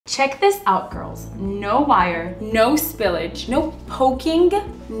Check this out, girls. No wire, no spillage, no poking,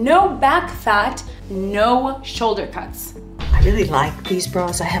 no back fat, no shoulder cuts. I really like these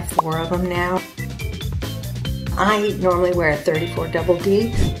bras. I have 4 of them now. I normally wear a 34 double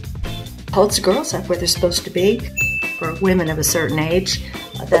D. Holds the girls up where they're supposed to be. For women of a certain age,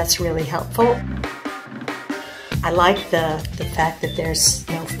 that's really helpful. I like the fact that there's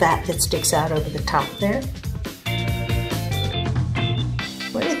no fat that sticks out over the top there.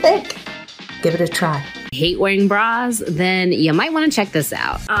 What do you think? Give it a try. Hate wearing bras? Then you might want to check this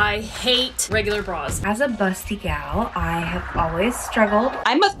out. I hate regular bras. As a busty gal, I have always struggled.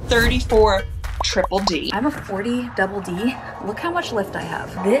 I'm a 34 triple D. I'm a 40 double D. Look how much lift I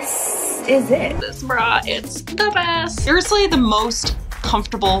have. This is it. This bra, it's the best. Seriously, the most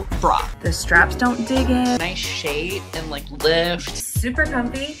comfortable bra. The straps don't dig in. Nice shape and like lift. Super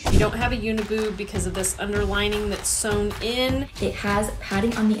comfy. You don't have a uniboob because of this underlining that's sewn in. It has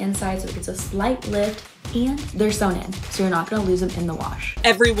padding on the inside so it gets a slight lift, and they're sewn in, so you're not gonna lose them in the wash.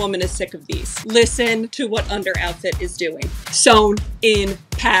 Every woman is sick of these. Listen to what Under Outfit is doing. Sewn in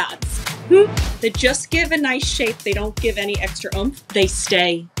pads. They just give a nice shape. They don't give any extra oomph. They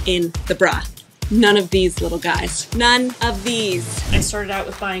stay in the bra. None of these little guys. None of these. I started out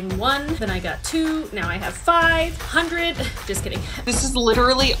with buying 1, then I got 2, now I have 500. Just kidding. This is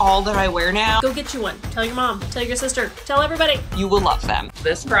literally all that I wear now. Go get you one. Tell your mom, tell your sister, tell everybody. You will love them.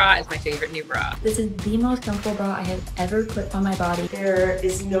 This bra is my favorite new bra. This is the most comfortable bra I have ever put on my body. There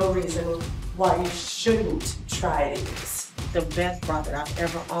is no reason why you shouldn't try these. The best bra that I've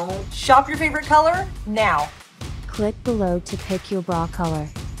ever owned. Shop your favorite color now. Click below to pick your bra color.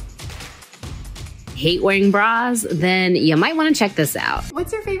 Hate wearing bras? Then you might want to check this out.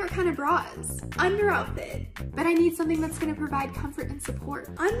 What's your favorite kind of bras? Under Outfit. But I need something that's going to provide comfort and support.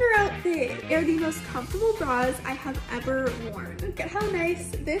 Under Outfit. They're the most comfortable bras I have ever worn. Look at how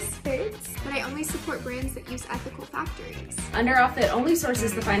nice this fits. But I only support brands that use ethical factories. Under Outfit only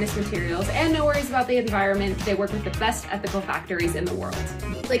sources the finest materials and no worries about the environment. They work with the best ethical factories in the world.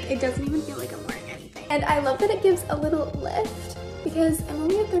 Like, it doesn't even feel like I'm wearing anything. And I love that it gives a little lift because I'm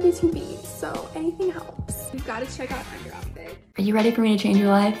only a 32B, so anything helps. You've got to check out Under Outfit. Are you ready for me to change your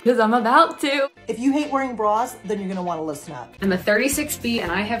life? Because I'm about to. If you hate wearing bras, then you're gonna wanna listen up. I'm a 36B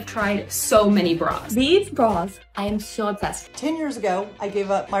and I have tried so many bras. These bras, I am so obsessed. 10 years ago, I gave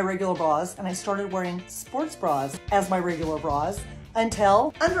up my regular bras and I started wearing sports bras as my regular bras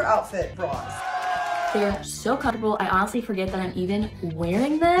until Under Outfit bras. They're so comfortable, I honestly forget that I'm even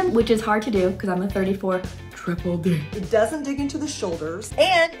wearing them, which is hard to do because I'm a 34 triple D. It doesn't dig into the shoulders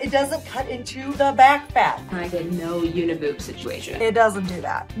and it doesn't cut into the back fat. I get no uniboob situation. It doesn't do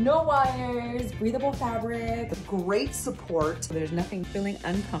that. No wires, breathable fabric. Great support. There's nothing feeling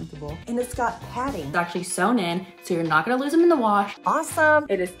uncomfortable. And it's got padding. It's actually sewn in, so you're not gonna lose them in the wash. Awesome.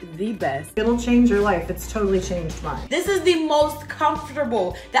 It is the best. It'll change your life. It's totally changed mine. This is the most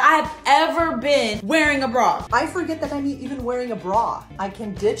comfortable that I have ever been wearing a bra. I forget that I'm even wearing a bra. I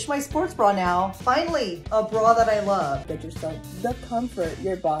can ditch my sports bra now. Finally, a bra that I love. Get yourself the comfort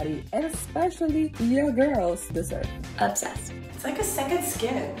your body and especially your girls deserve. Obsessed. It's like a second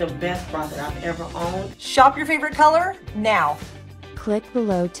skin. The best bra that I've ever owned. Shop your favorite color now. Click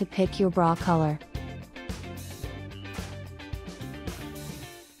below to pick your bra color.